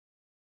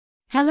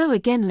Hello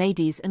again,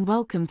 ladies, and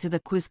welcome to the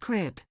Quiz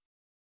Crib.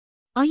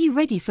 Are you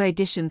ready for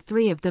edition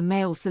 3 of the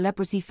Male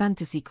Celebrity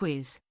Fantasy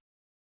Quiz?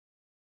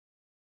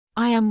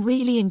 I am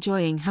really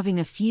enjoying having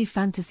a few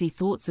fantasy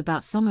thoughts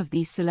about some of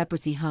these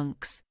celebrity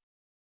hunks.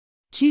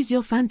 Choose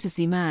your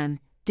fantasy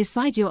man,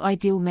 decide your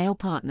ideal male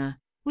partner.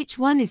 Which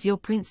one is your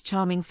Prince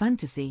Charming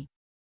fantasy?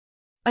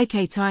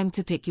 Okay, time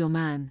to pick your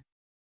man.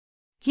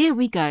 Here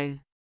we go.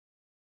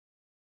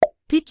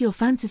 Pick your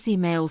fantasy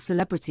male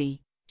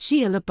celebrity,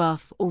 Shia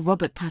LaBeouf or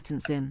Robert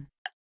Pattinson.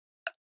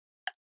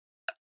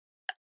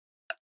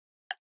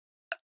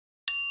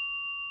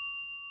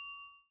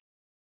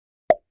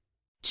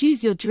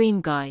 Choose your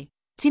dream guy,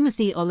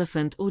 Timothy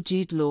Olyphant or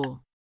Jude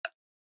Law.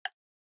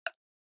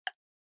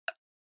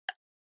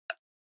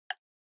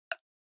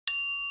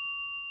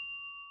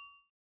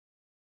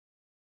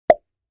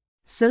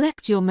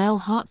 Select your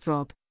male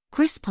heartthrob,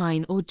 Chris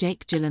Pine or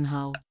Jake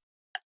Gyllenhaal.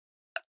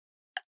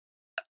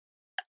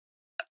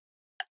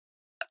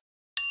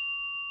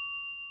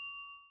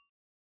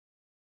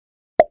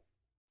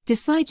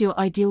 Decide your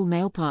ideal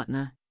male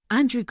partner,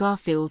 Andrew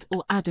Garfield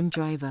or Adam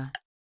Driver.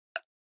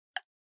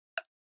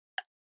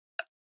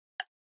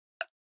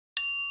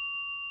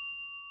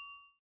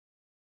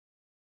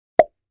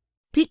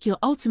 Pick your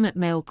ultimate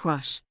male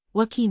crush,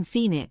 Joaquin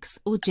Phoenix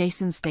or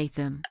Jason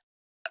Statham.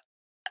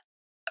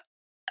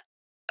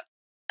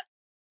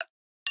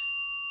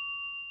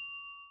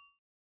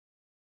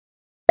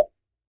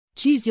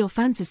 Choose your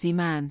fantasy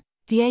man,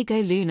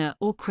 Diego Luna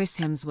or Chris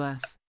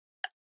Hemsworth.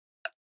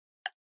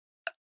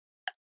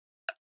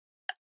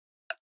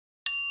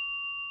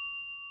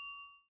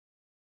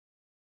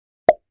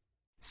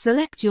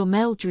 Select your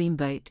male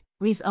dreamboat,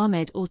 Riz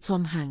Ahmed or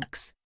Tom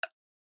Hanks.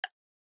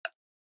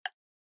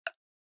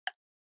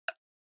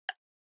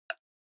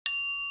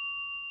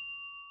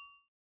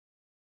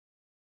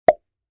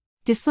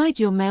 Decide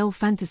your male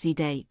fantasy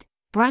date,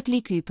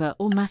 Bradley Cooper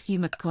or Matthew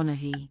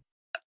McConaughey.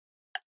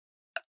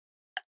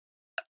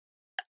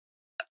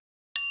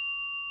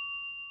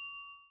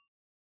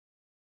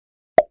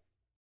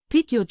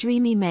 Pick your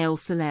dreamy male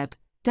celeb,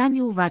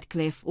 Daniel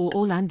Radcliffe or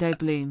Orlando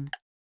Bloom.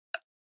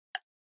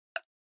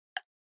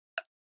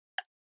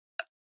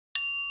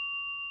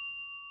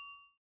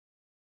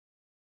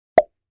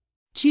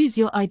 Choose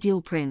your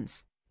ideal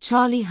prince,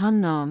 Charlie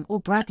Hunnam or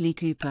Bradley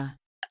Cooper.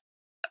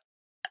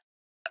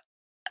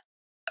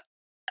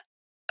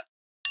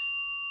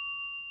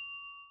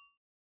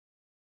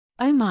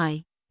 Oh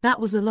my, that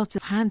was a lot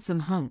of handsome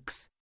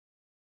hunks.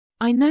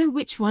 I know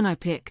which one I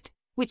picked.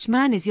 Which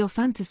man is your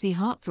fantasy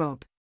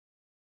heartthrob?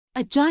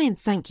 A giant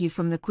thank you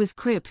from the Quiz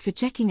Crib for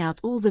checking out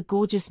all the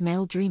gorgeous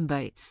male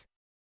dreamboats.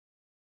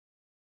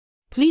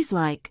 Please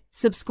like,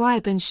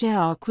 subscribe and share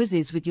our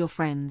quizzes with your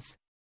friends.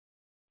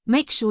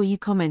 Make sure you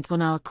comment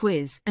on our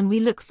quiz and we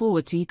look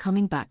forward to you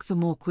coming back for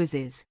more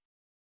quizzes.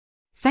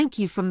 Thank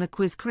you from the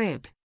Quiz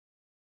Crib.